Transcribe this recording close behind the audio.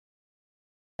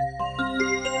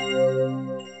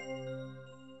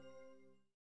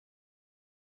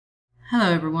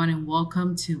Hello, everyone, and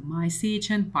welcome to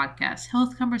MyCHN podcast,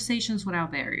 Health Conversations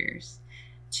Without Barriers.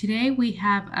 Today, we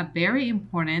have a very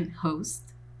important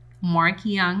host, Mark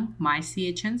Young,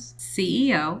 MyCHN's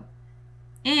CEO,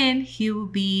 and he will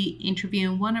be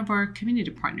interviewing one of our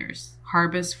community partners,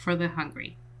 Harvest for the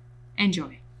Hungry.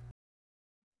 Enjoy.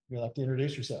 You'd like to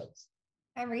introduce yourselves.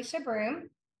 I'm Risha Broom.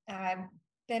 I've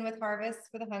been with Harvest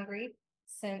for the Hungry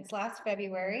since last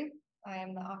February. I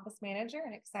am the office manager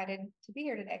and excited to be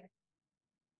here today.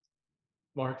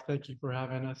 Mark, thank you for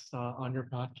having us on your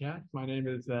podcast. My name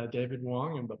is David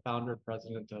Wong. I'm the founder and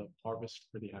president of Harvest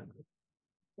for the Hungry.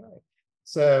 Okay.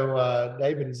 So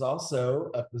David is also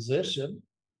a physician,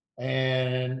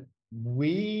 and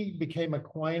we became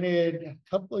acquainted a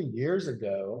couple of years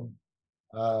ago.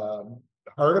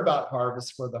 Heard about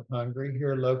Harvest for the Hungry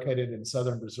here located in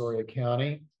southern Brazoria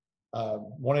County.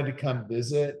 Wanted to come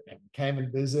visit and came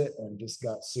and visit and just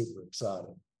got super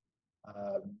excited.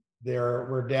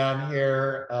 We're down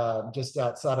here just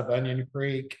outside of Onion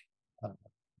Creek.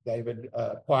 David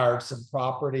acquired some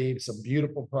property, some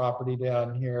beautiful property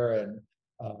down here,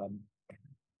 and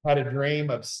had a dream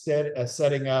of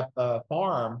setting up a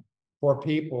farm for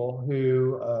people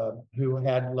who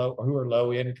are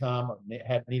low income or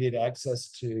had needed access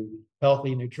to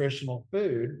healthy nutritional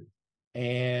food,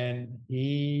 and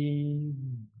he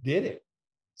did it.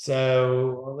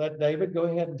 So I'll let David go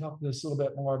ahead and talk to us a little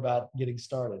bit more about getting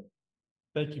started.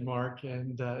 Thank you, Mark.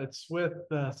 And it's with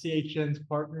CHN's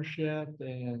partnership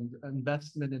and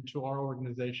investment into our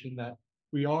organization that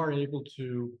we are able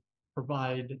to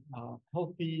provide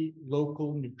healthy,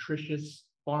 local, nutritious,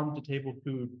 farm-to-table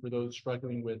food for those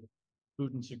struggling with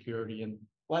food insecurity. And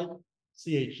like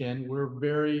CHN, we're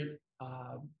very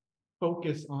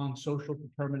focused on social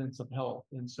determinants of health.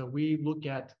 And so we look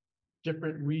at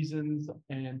different reasons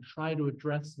and try to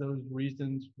address those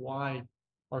reasons why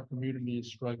our community is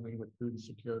struggling with food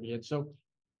insecurity. And so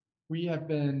we have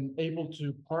been able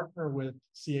to partner with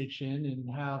CHN and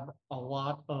have a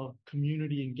lot of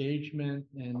community engagement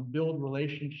and build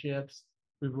relationships.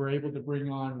 We were able to bring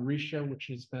on Risha, which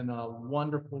has been a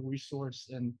wonderful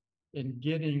resource in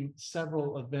getting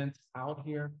several events out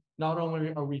here. Not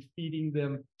only are we feeding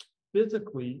them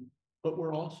physically, but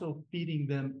we're also feeding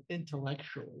them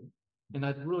intellectually. And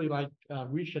I'd really like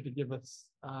Risha to give us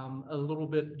a little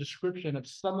bit description of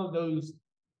some of those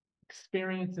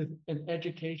experiences and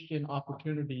education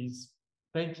opportunities,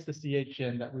 thanks to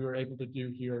CHN, that we were able to do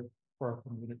here for our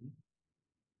community.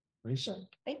 Risha?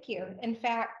 Thank you. In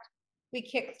fact, we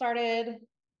kickstarted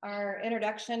our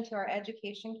introduction to our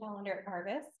education calendar at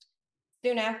Harvest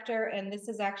soon after, and this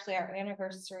is actually our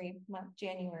anniversary month,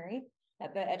 January,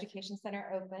 that the Education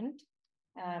Center opened.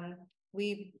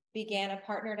 We began a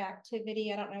partnered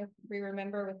activity, I don't know if we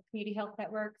remember, with Community Health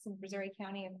Networks in Brazoria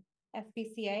County and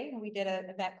SBCA. We did an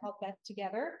event called Best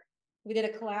Together. We did a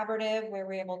collaborative where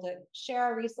we were able to share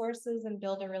our resources and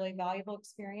build a really valuable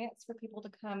experience for people to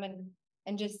come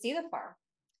and just see the farm.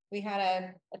 We had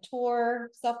a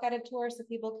tour, self-guided tour, so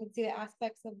people could see the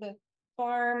aspects of the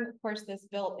farm. Of course, this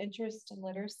built interest in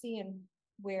literacy and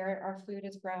where our food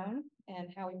is grown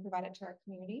and how we provide it to our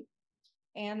community.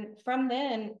 And from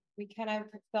then, we kind of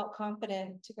felt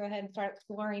confident to go ahead and start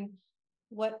exploring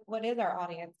what is our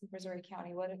audience in Brazoria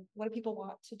County? What do people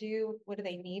want to do? What do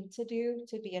they need to do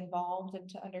to be involved and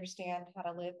to understand how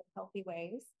to live in healthy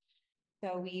ways?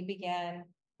 So we began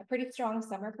a pretty strong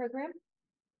summer program,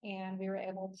 and we were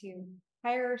able to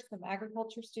hire some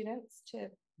agriculture students to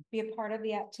be a part of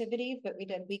the activities, but we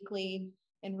did weekly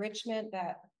enrichment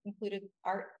that included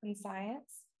art and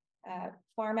science.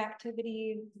 Farm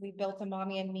activities. We built a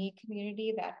Mommy and Me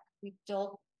community that we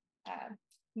still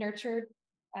nurtured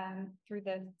through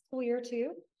the school year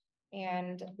too.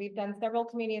 And we've done several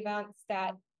community events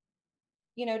that,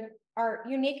 are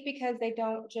unique because they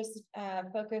don't just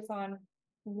focus on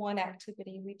one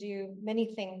activity. We do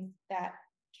many things that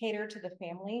cater to the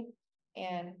family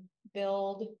and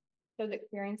build those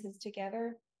experiences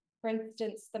together. For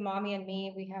instance, the Mommy and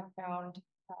Me, we have found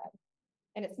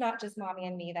and it's not just Mommy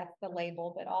and Me, that's the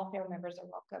label, but all family members are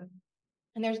welcome.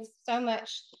 And there's so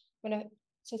much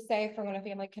to say for when a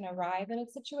family can arrive in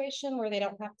a situation where they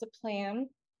don't have to plan,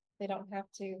 they don't have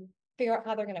to figure out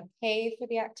how they're going to pay for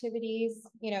the activities.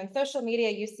 In social media,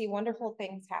 you see wonderful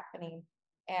things happening,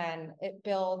 and it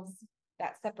builds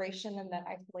that separation and that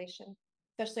isolation,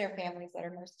 especially our families that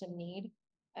are most in need.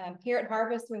 Here at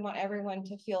Harvest, we want everyone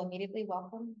to feel immediately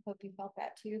welcome. Hope you felt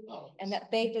that too, and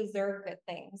that they deserve good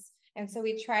things. And so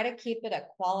we try to keep it a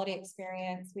quality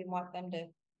experience. We want them to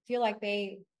feel like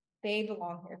they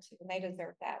belong here too, and they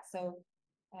deserve that. So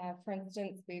For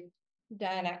instance, we've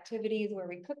done activities where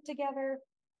we cook together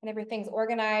and everything's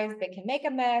organized. They can make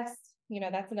a mess.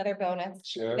 That's another bonus.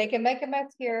 Sure. They can make a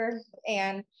mess here,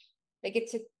 and they get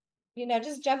to,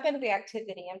 just jump into the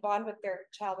activity and bond with their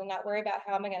child and not worry about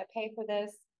how am I going to pay for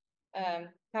this?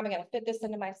 How am I going to fit this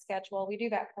into my schedule? We do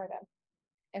that for them.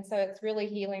 And so it's really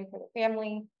healing for the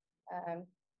family.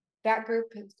 That group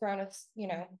has grown,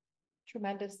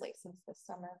 tremendously since this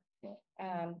summer.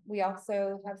 We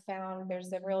also have found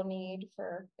there's a real need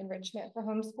for enrichment for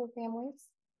homeschool families.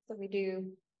 So we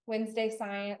do Wednesday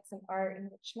science and art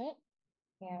enrichment.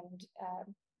 And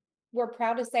we're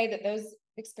proud to say that those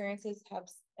experiences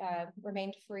have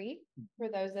remained free for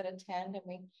those that attend. And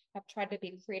we have tried to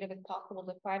be creative as possible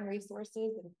to find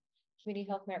resources, and community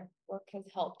health network has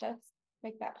helped us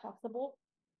make that possible.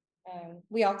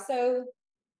 We also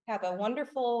have a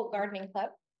wonderful gardening club,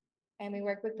 and we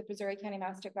work with the Missouri County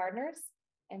Master Gardeners,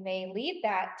 and they lead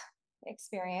that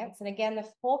experience. And again, the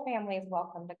whole family is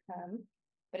welcome to come,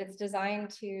 but it's designed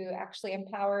to actually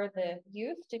empower the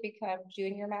youth to become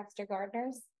junior master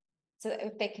gardeners. So that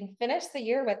if they can finish the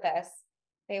year with us,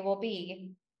 they will be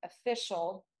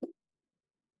official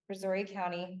Missouri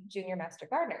County junior master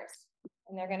gardeners.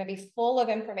 And they're going to be full of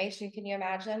information. Can you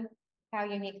imagine how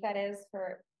unique that is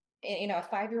for, a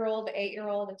 5-year-old,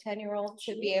 8-year-old, a 10-year-old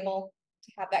should be able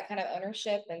to have that kind of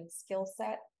ownership and skill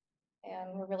set.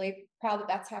 And we're really proud that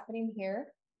that's happening here,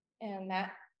 and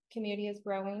that community is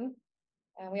growing.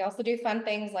 We also do fun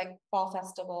things like fall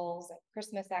festivals and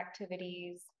Christmas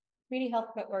activities. Community Health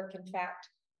Network, in fact,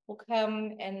 will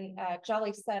come, and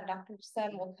Jolly Sun, Dr.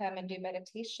 Sun will come and do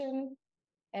meditation.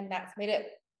 And that's made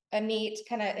it a neat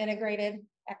kind of integrated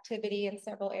activity in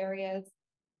several areas.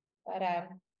 But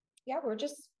yeah, we're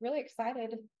just really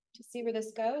excited to see where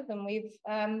this goes. And we've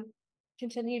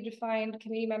continued to find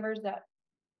community members that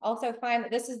also find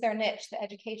that this is their niche, the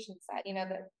education side.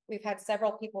 That we've had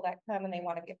several people that come and they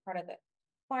want to be a part of the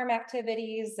farm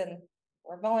activities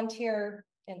or volunteer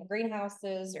in the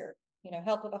greenhouses or,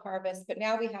 help with the harvest. But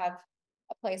now we have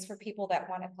a place for people that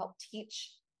want to help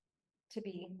teach to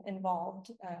be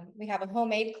involved. We have a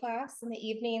homemade class in the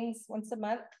evenings once a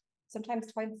month, sometimes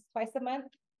twice a month.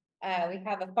 We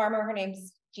have a farmer, her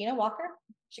name's Gina Walker.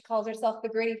 She calls herself the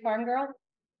Gritty Farm Girl,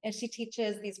 and she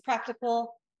teaches these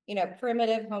practical,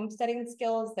 primitive homesteading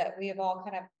skills that we have all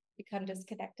kind of become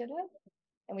disconnected with.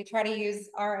 And we try to use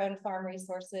our own farm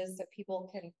resources so people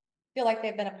can feel like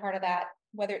they've been a part of that,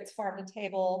 whether it's farm to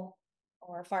table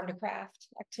or farm to craft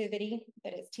activity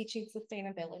that is teaching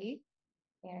sustainability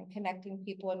and connecting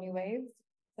people in new ways.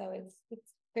 So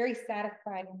it's very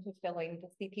satisfying and fulfilling to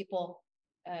see people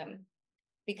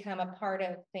become a part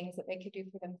of things that they could do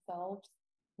for themselves,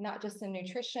 not just in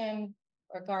nutrition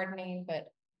or gardening,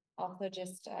 but also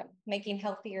just making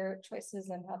healthier choices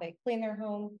in how they clean their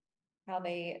home, how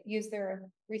they use their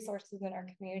resources in our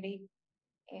community.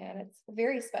 And it's a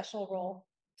very special role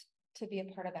to be a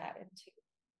part of that and to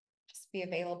just be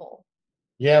available.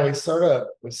 Yeah, we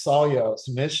saw y'all's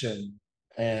mission,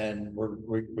 and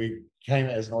we came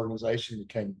as an organization,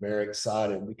 became very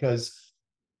excited because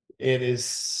it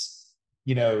is,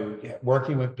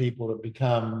 working with people to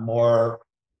become more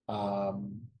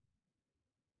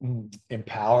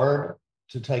empowered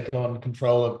to take on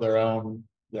control of their own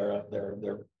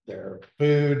their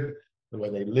food, the way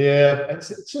they live. And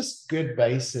it's just good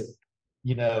basic,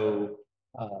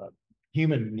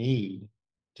 human need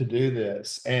to do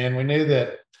this. And we knew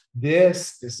that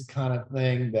this is the kind of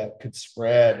thing that could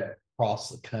spread across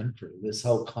the country. This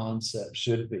whole concept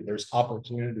should be. There's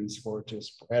opportunities for it to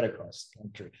spread across the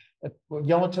country.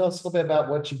 Y'all want to tell us a little bit about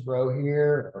what you grow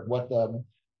here, or what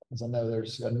because I know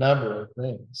there's a number of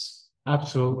things.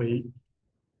 Absolutely.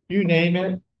 You name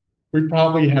it, we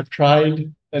probably have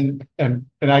tried and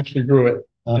actually grew it.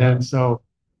 And so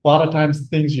a lot of times the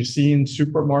things you see in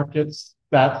supermarkets,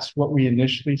 that's what we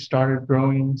initially started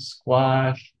growing: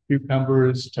 squash,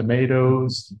 cucumbers,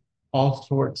 tomatoes, all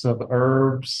sorts of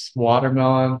herbs,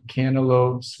 watermelon,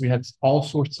 cantaloupes. We had all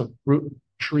sorts of fruit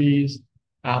trees,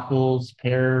 apples,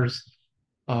 pears.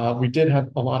 We did have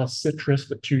a lot of citrus,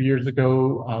 but 2 years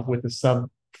ago, with the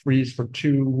sub-freeze for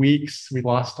 2 weeks, we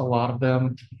lost a lot of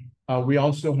them. We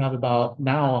also have about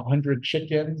now 100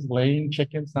 chickens, laying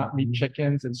chickens, not meat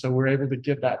chickens. And so we're able to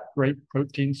give that great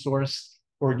protein source,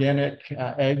 organic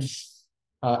eggs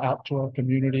out to our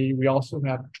community. We also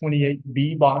have 28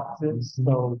 bee boxes.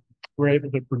 So we're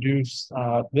able to produce,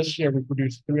 this year we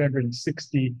produced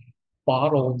 360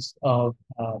 bottles of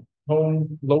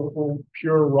home, local,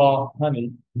 pure, raw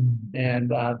honey.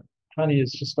 And honey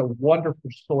is just a wonderful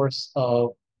source of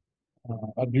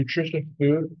a nutritious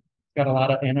food. got a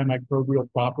lot of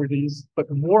antimicrobial properties, but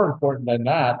more important than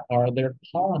that are their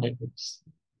pollinators.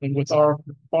 And with our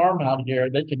farm out here,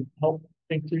 they can help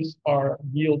increase our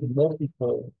yield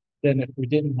multifold than if we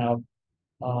didn't have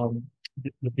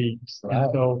the bees. And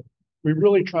Right. so we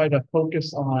really try to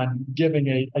focus on giving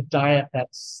a diet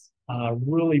that's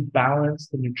really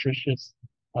balanced and nutritious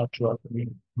to our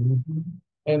community.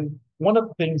 And one of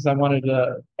the things I wanted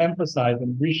to emphasize,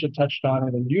 and Risha touched on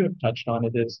it, and you have touched on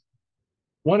it, is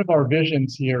one of our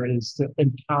visions here is to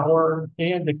empower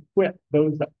and equip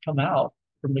those that come out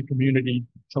from the community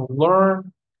to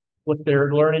learn what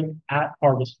they're learning at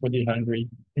Harvest for the Hungry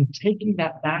and taking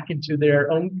that back into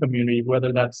their own community,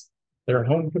 whether that's their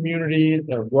home community,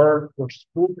 their work or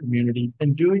school community,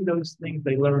 and doing those things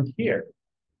they learned here.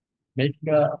 Making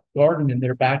a garden in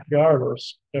their backyard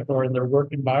or in their work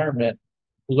environment,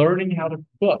 learning how to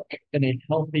cook in a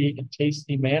healthy and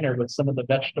tasty manner with some of the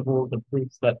vegetables and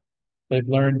fruits that they've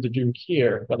learned to do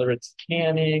here, whether it's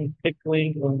canning,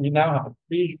 pickling, or we now have a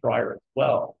freeze dryer as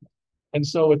well. And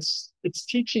so it's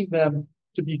teaching them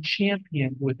to be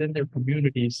championed within their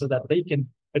community so that they can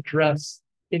address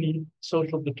any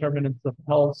social determinants of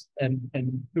health and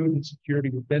food insecurity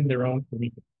within their own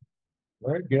community.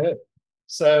 Very good.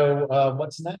 So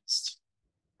what's next?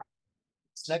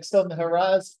 What's next on the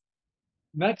horizon?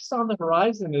 Next on the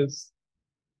horizon is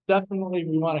definitely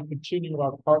we want to continue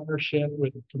our partnership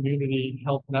with community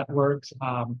health networks.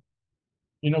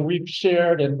 We've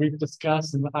shared and we've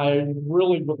discussed, and I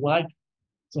really would like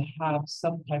to have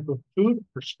some type of food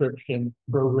prescription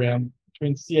program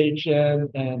between CHN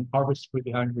and Harvest for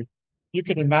the Hungry. You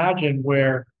can imagine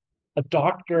where a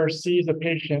doctor sees a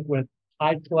patient with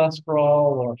high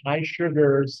cholesterol or high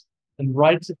sugars and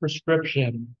writes a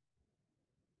prescription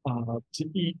to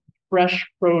eat fresh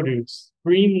produce,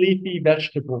 green leafy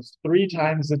vegetables 3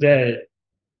 times a day.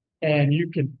 And you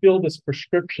can fill this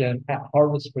prescription at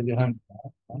Harvest for the Hungry.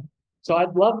 So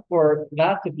I'd love for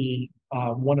that to be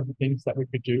one of the things that we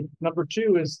could do. Number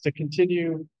 2 is to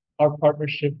continue our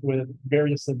partnership with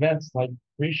various events like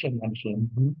Risha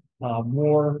mentioned,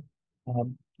 more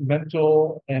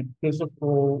mental and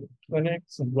physical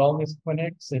clinics and wellness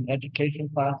clinics and education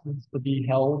classes to be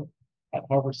held at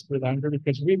Harvest for the Hungry,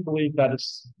 because we believe that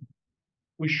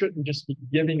we shouldn't just be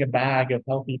giving a bag of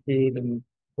healthy food and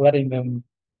letting them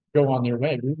go on their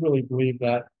way. We really believe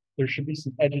that there should be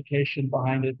some education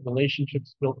behind it,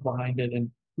 relationships built behind it,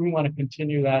 and we want to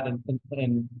continue that. And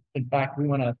in fact, we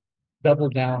want to double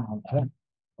down on that.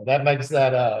 Well, that makes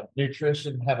that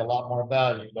nutrition have a lot more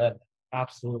value, doesn't it?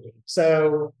 Absolutely.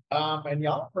 So, and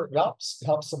y'all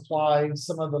help supply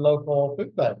some of the local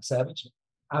food banks, haven't you?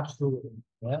 Absolutely.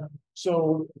 Yeah.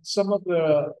 So some of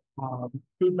the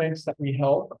food banks that we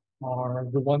help are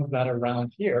the ones that are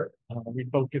around here. We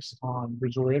focus on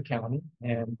Brazoria County,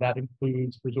 and that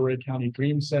includes Brazoria County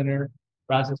Dream Center,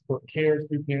 Brazosport Cares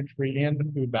Food Pantry, and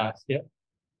the Food Basket.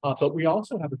 But we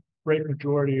also have a great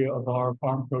majority of our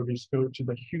farm produce go to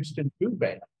the Houston Food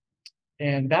Bank.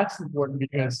 And that's important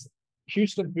because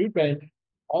Houston Food Bank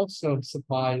also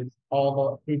supplies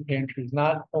all the food pantries,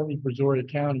 not only Brazoria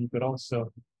County, but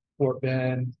also Fort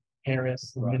Bend,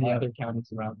 Harris, and many other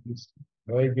counties around Houston.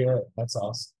 Very good. That's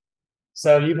awesome.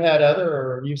 So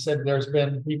you said there's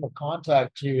been people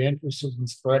contact you interested in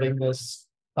spreading this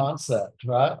concept,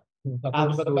 right? A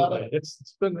little bit about it.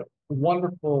 It's been a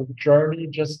wonderful journey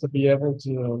just to be able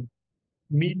to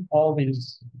meet all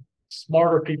these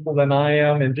smarter people than I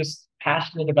am and just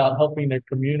passionate about helping their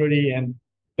community. And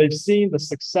they've seen the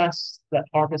success that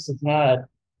Harvest has had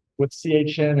with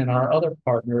CHN and our other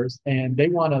partners, and they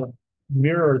want to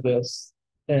mirror this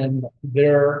in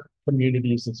their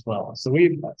communities as well. So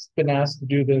we've been asked to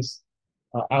do this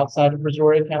outside of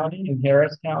Brazoria County and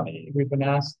Harris County. We've been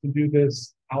asked to do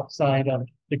this outside of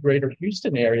the greater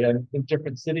Houston area in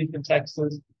different cities in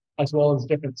Texas, as well as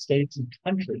different states and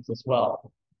countries as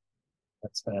well.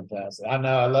 That's fantastic. I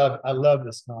know. I love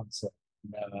this concept.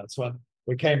 That's when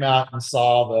we came out and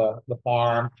saw the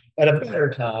farm at a better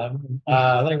time.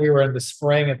 I think we were in the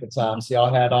spring at the time, so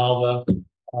y'all had all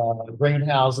the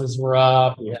greenhouses were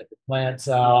up. We had the plants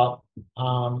out.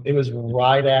 It was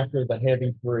right after the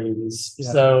heavy freeze,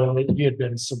 so you had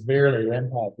been severely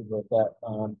impacted with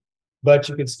that. But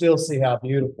you could still see how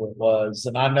beautiful it was.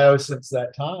 And I know since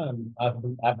that time,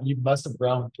 you must have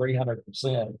grown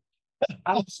 300%.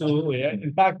 Absolutely.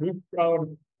 In fact, we've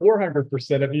grown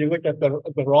 400% if you look at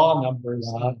the raw numbers.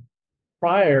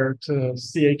 Prior to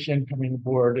CHN coming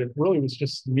aboard, it really was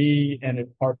just me and a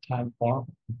part-time farmer.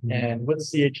 And with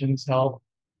CHN's help,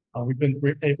 we've been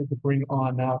able to bring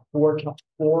on now 4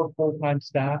 full-time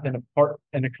staff and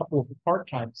a couple of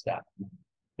part-time staff.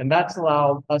 And that's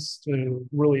allowed us to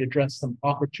really address some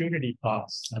opportunity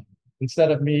costs.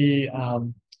 Instead of me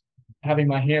having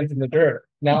my hands in the dirt,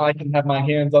 now I can have my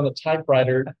hands on the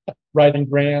typewriter, writing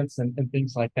grants and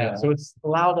things like that. Yeah. So it's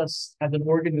allowed us as an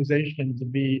organization to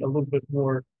be a little bit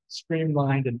more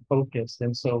streamlined and focused.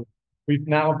 And so we've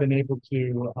now been able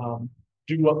to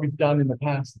do what we've done in the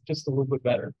past just a little bit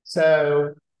better.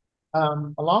 So,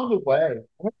 along the way,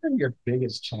 what are your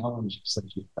biggest challenges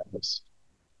that you face?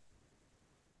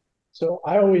 So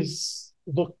I always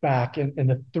look back and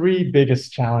the three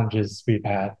biggest challenges we've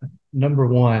had. Number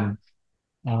one,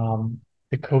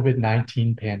 the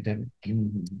COVID-19 pandemic.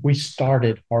 We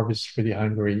started Harvest for the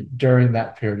Hungry during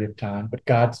that period of time, but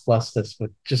God's blessed us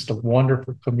with just a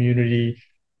wonderful community,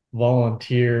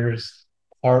 volunteers,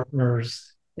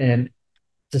 partners, and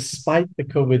despite the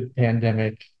COVID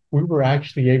pandemic, we were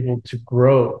actually able to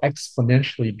grow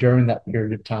exponentially during that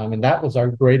period of time, and that was our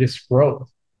greatest growth.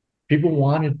 People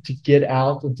wanted to get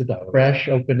out into the fresh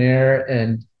open air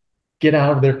and get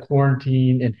out of their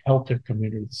quarantine and help their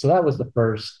community. So that was the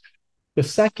first. The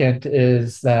second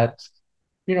is that,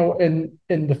 in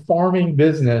the farming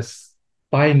business,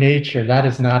 by nature, that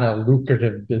is not a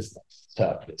lucrative business.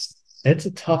 Tough business. It's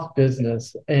a tough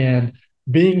business. And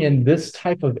being in this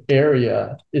type of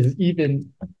area is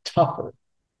even tougher.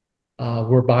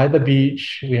 We're by the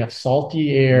beach, we have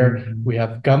salty air, we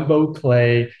have gumbo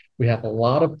clay, we have a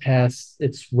lot of pests,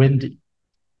 it's windy.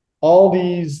 All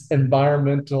these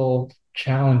environmental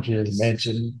challenges. You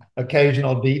mentioned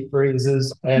occasional deep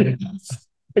freezes and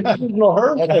occasional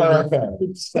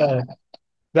hurricanes. That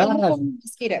has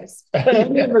Mosquitoes.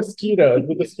 mosquitoes.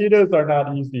 The mosquitoes are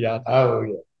not easy out there.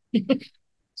 oh yeah.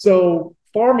 So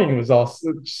farming was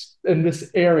also in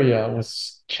this area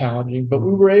was challenging, but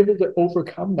we were able to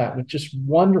overcome that with just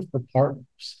wonderful partners.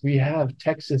 We have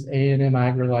Texas A&M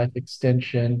AgriLife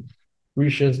Extension.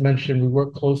 Risha has mentioned we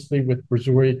work closely with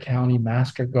Brazoria County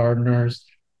Master Gardeners.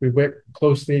 We work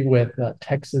closely with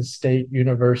Texas State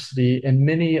University and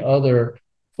many other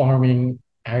farming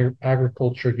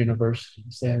agriculture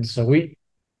universities. And so we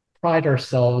pride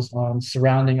ourselves on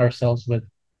surrounding ourselves with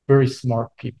very smart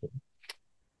people.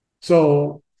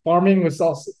 So farming was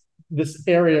also, this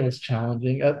area was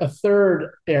challenging. A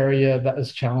third area that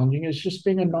is challenging is just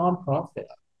being a nonprofit,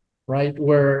 right?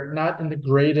 We're not in the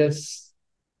greatest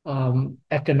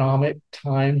economic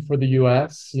time for the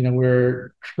US.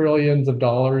 We're trillions of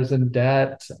dollars in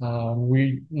debt.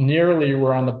 We nearly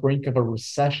were on the brink of a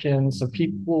recession. So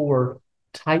people were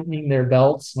tightening their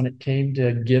belts when it came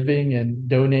to giving and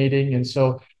donating. And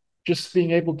so just being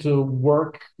able to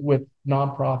work with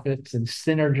nonprofits and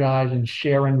synergize and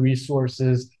sharing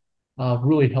resources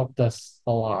really helped us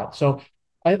a lot. So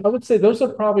I would say those are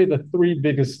probably the three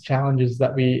biggest challenges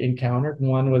that we encountered.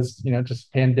 One was,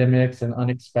 just pandemics and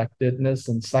unexpectedness.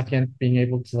 And second, being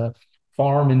able to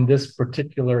farm in this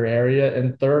particular area.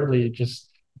 And thirdly, just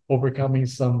overcoming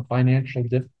some financial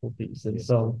difficulties. And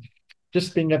so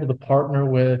just being able to partner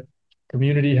with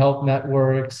community health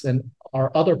networks and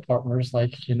our other partners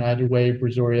like United Way,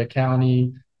 Brazoria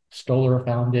County, Stoller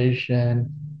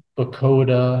Foundation,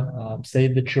 Lakota,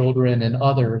 Save the Children, and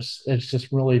others. It's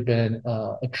just really been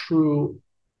a true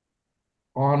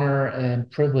honor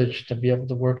and privilege to be able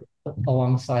to work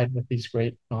alongside with these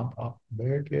great nonprofits.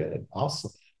 Very good.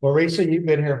 Awesome. Well, Risha, you've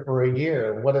been here for a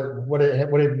year. What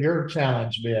have your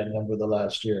challenge been over the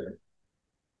last year?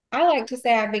 I like to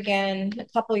say I began a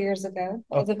couple years ago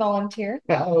as a volunteer.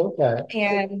 Oh,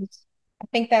 okay. And I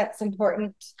think that's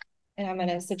important. And I'm going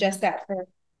to suggest that for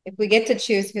if we get to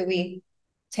choose who we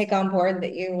take on board,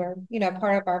 that you are,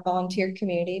 part of our volunteer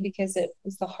community, because it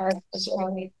is the heart of how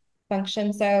we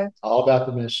function. So all about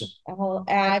the mission. I'll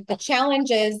add the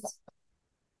challenges.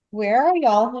 Where are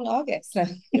y'all in August?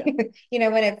 Yeah.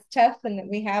 When it's tough and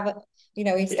we have,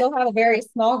 we still have a very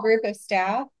small group of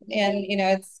staff, and,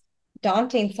 it's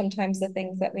daunting sometimes the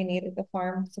things that we need at the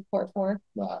farm support for.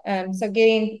 Right. So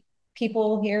getting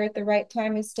people here at the right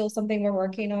time is still something we're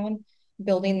working on,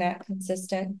 building that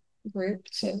consistent group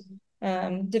to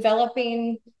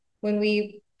developing when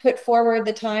we put forward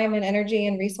the time and energy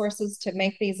and resources to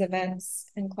make these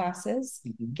events and classes,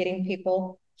 getting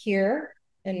people here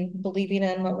and believing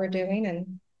in what we're doing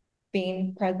and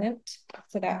being present.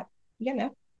 So that,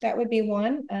 that would be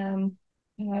one.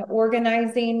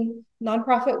 Organizing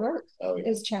nonprofit work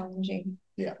is challenging.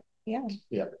 Yeah.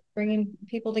 Bringing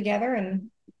people together and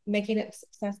making it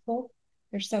successful.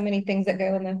 There's so many things that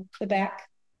go in the back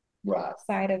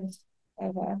side of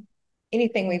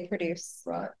anything we produce.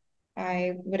 Right.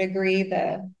 I would agree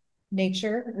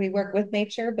we work with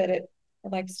nature, but it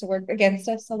likes to work against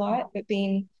us a lot, but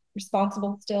being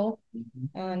responsible still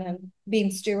and being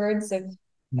stewards of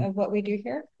of what we do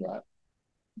here. Right.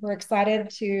 We're excited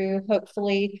to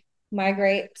hopefully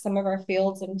migrate some of our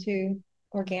fields into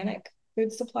organic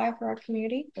food supply for our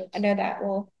community. I know that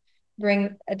will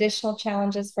bring additional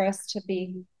challenges for us to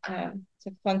be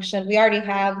to function. We already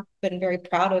have been very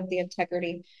proud of the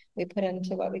integrity we put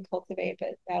into what we cultivate, but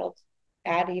that'll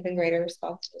add even greater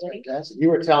responsibility. You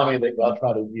were telling me that y'all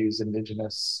try to use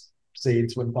indigenous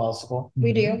seeds when possible.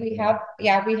 We do. We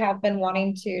have been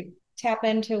wanting to tap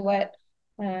into what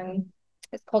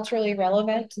is culturally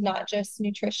relevant, not just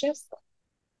nutritious.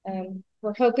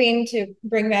 We're hoping to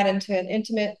bring that into an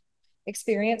intimate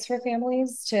experience for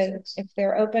families to, if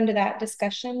they're open to that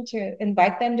discussion, to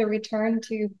invite them to return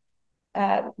to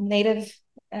native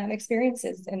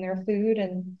experiences in their food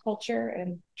and culture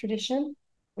and tradition.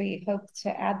 We hope to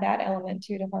add that element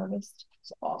to harvest.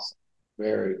 It's awesome.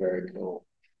 Very, very cool.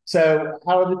 So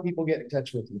how do people get in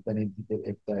touch with you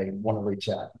if they want to reach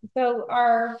out? So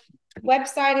our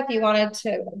website, if you wanted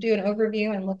to do an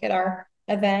overview and look at our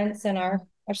events and our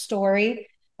story,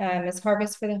 is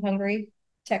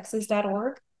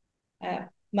harvestforthehungrytexas.org.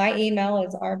 My email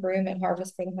is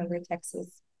rbroom@harvestforthehungrytexas.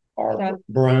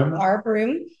 Broom.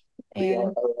 Rbroom.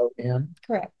 BROOM.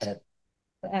 Correct.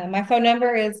 My phone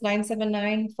number is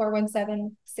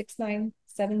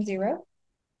 979-417-6970.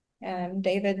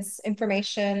 David's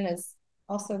information is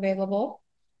also available.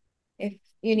 If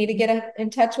you need to get in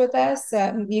touch with us,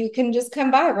 you can just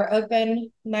come by. We're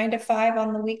open 9 to 5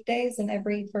 on the weekdays and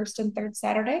every first and third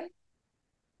Saturday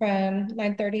from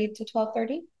 9:30 to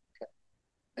 12:30.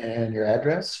 And your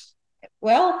address?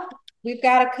 Well, we've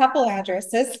got a couple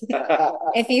addresses.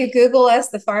 If you Google us,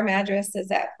 the farm address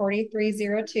is at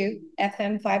 4302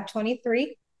 FM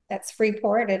 523. That's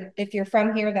Freeport. And if you're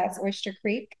from here, that's Oyster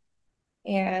Creek.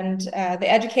 And the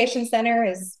education center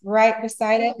is right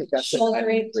beside it.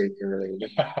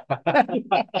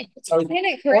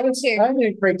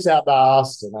 Onion Creek's out by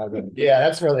Austin. Yeah,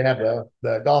 that's where they have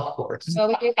the golf course.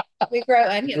 Well, we grow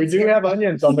onions. We do have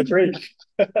onions on the creek.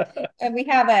 And we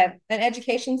have an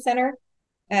education center.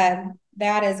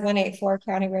 That is 184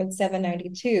 County Road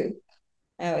 792.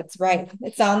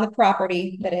 It's on the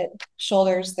property, but it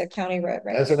shoulders the county road,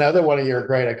 right? That's another one of your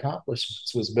great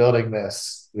accomplishments, was building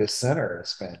this center.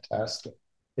 It's fantastic.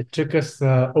 It took us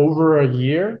over a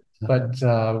year, but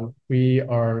we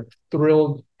are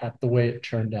thrilled at the way it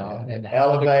turned out. And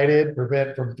elevated,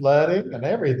 prevent from flooding and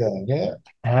everything. Yeah.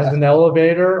 Has an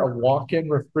elevator, a walk-in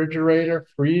refrigerator,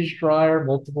 freeze dryer,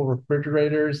 multiple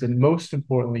refrigerators, and most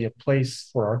importantly, a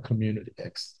place for our community.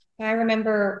 I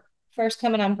remember first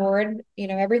coming on board,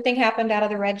 everything happened out of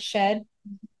the red shed.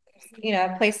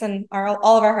 Placing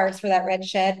all of our hearts for that red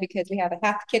shed, because we have a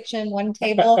half kitchen, one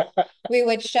table. We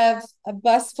would shove a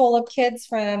bus full of kids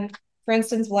from, for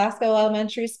instance, Velasco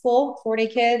Elementary School, 40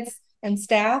 kids and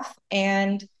staff,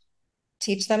 and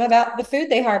teach them about the food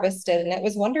they harvested. And it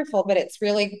was wonderful, but it's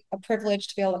really a privilege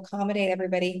to be able to accommodate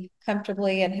everybody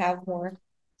comfortably and have more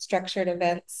structured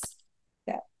events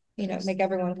that, make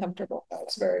everyone comfortable.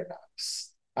 That's very nice.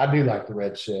 I do like the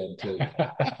red shed too.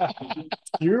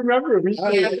 You remember we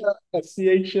had a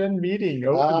CHN meeting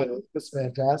over there. It's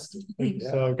fantastic.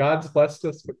 So God's blessed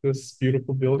us with this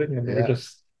beautiful building, and we're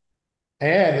just.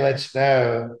 And let you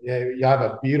know, you have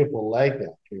a beautiful lake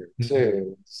out here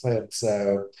too.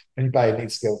 So anybody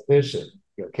needs to go fishing,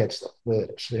 go catch the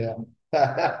fish. Yeah.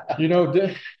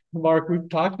 Mark, we've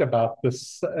talked about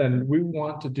this, and we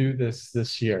want to do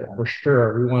this year for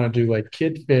sure. We want to do like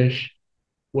kid fish,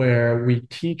 where we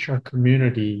teach our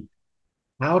community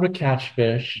how to catch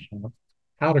fish,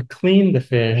 how to clean the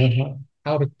fish,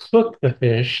 how to cook the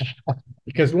fish,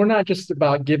 because we're not just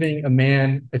about giving a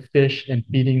man a fish and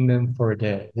feeding them for a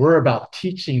day. We're about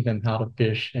teaching them how to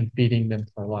fish and feeding them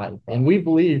for life. And we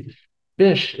believe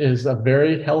fish is a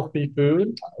very healthy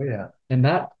food. Oh, yeah. And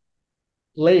that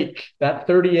lake, that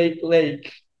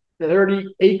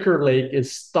 30-acre lake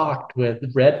is stocked with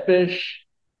redfish,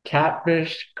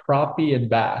 catfish, crappie, and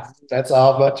bass. That's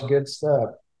all a bunch of good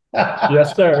stuff.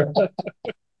 Yes, sir.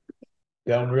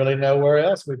 Don't really know where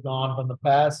else we've gone from the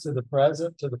past to the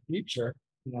present to the future.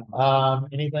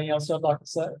 Anything else I'd like to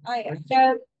say?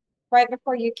 Right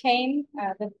before you came,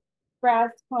 the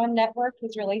BRASCON network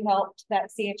has really helped. That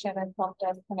CHN has helped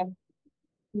us kind of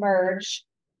merge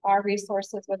our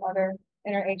resources with other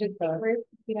interagency groups,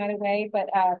 United Way. But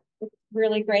it's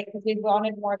really great because we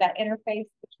wanted more of that interface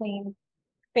between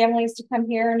families to come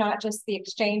here, not just the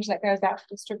exchange that goes out to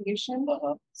distribution.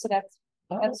 So that's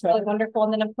really wonderful.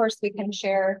 And then of course we can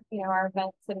share, our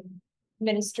events and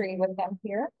ministry with them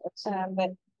here. But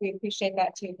we appreciate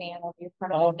that too, Dan. You're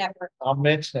part of the network. I'll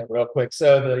mention it real quick.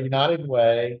 So the United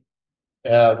Way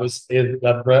was in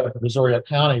Brazoria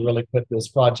County really put this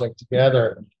project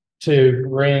together to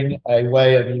bring a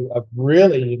way of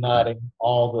really uniting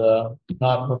all the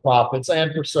not-for-profits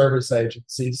and for service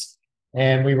agencies.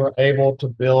 And we were able to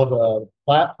build a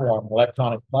platform,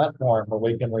 electronic platform, where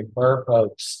we can refer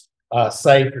folks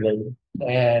safely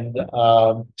and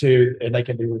and they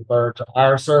can be referred to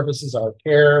our services, our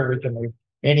care. We can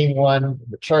anyone,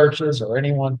 the churches or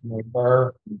anyone can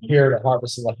refer here to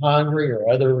Harvest of the Hungry or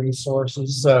other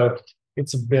resources. So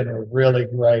it's been a really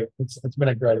great, it's been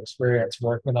a great experience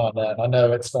working on that. I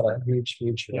know it's got a huge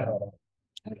future.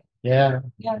 Yeah.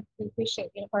 Yeah, we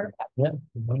appreciate being a part of that. Yeah.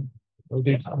 We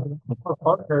do. Our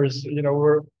partners,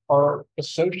 are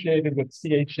associated with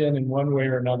CHN in one way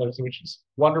or another, so which is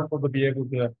wonderful to be able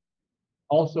to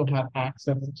also have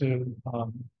access to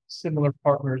similar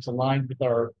partners aligned with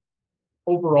our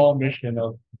overall mission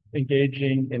of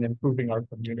engaging and improving our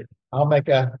community. I'll make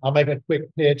a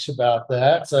quick pitch about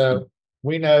that. So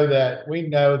we know that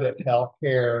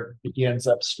healthcare begins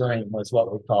upstream, is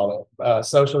what we call it.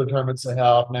 Social determinants of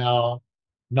health now,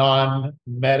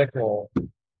 non-medical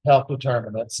health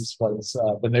determinants is what's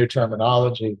the new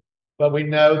terminology. But we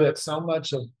know that so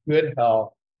much of good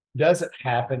health doesn't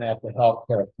happen at the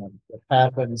healthcare clinic. It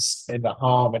happens in the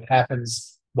home. It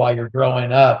happens while you're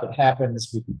growing up. It happens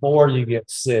before you get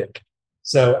sick.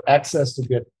 So access to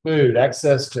good food,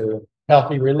 access to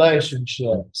healthy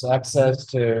relationships, access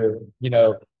to,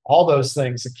 all those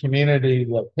things, the community,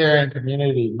 the caring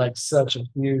community makes such a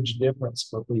huge difference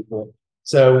for people.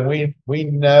 So we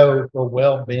know for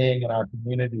well-being in our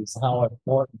communities how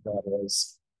important that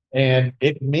is. And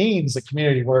it means the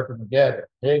community working together.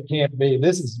 It can't be,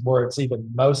 this is where it's even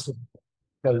most important,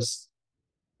 because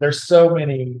there's so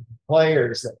many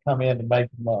players that come in to make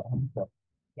them up.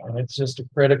 And it's just a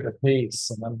critical piece.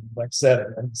 And I'm, like I said,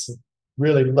 I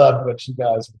really loved what you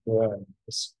guys were doing.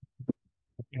 Just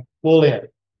full in.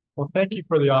 Well, thank you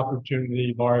for the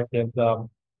opportunity, Mark, and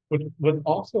would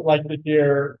also like to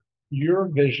hear your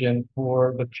vision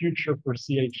for the future for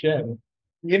CHN.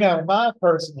 My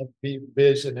personal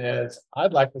vision is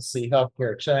I'd like to see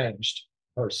healthcare changed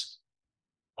first.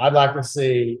 I'd like to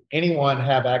see anyone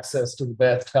have access to the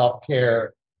best healthcare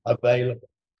available.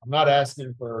 I'm not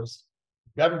asking for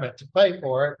government to pay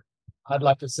for it. I'd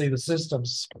like to see the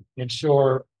systems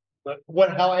ensure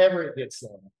however it gets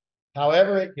there.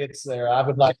 However it gets there, I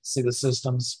would like to see the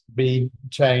systems be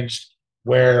changed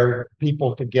where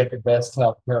people could get the best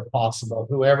health care possible,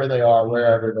 whoever they are,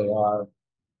 wherever they are.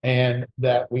 And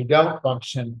that we don't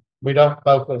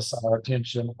focus our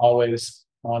attention always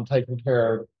on taking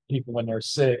care of people when they're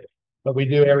sick, but we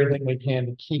do everything we can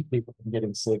to keep people from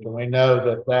getting sick. And we know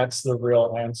that that's the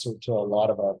real answer to a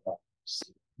lot of our problems.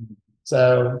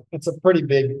 So it's a pretty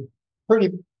big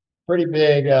view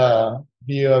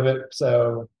of it.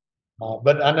 So,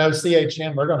 but I know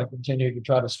CHN, we're going to continue to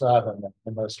try to strive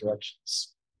in those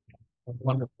directions.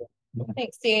 Wonderful. I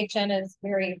think CHN is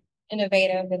very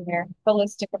innovative in their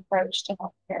holistic approach to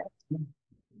healthcare.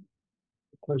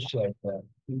 Appreciate that.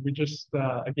 We just,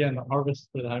 again, the Harvest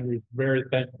of the Hungry is very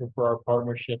thankful for our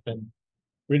partnership, and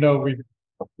we know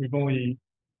we've only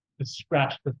just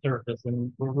scratched the surface,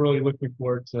 and we're really looking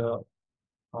forward to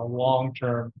a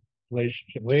long-term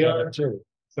relationship. We are too.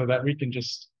 So that we can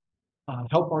just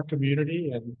help our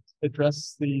community and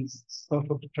address these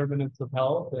social determinants of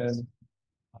health and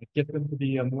get them to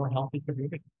be a more healthy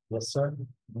community. Yes, sir.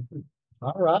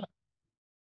 All right.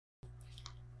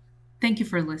 Thank you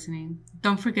for listening.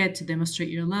 Don't forget to demonstrate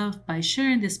your love by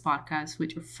sharing this podcast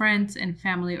with your friends and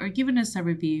family or giving us a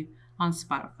review on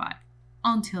Spotify.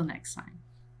 Until next time.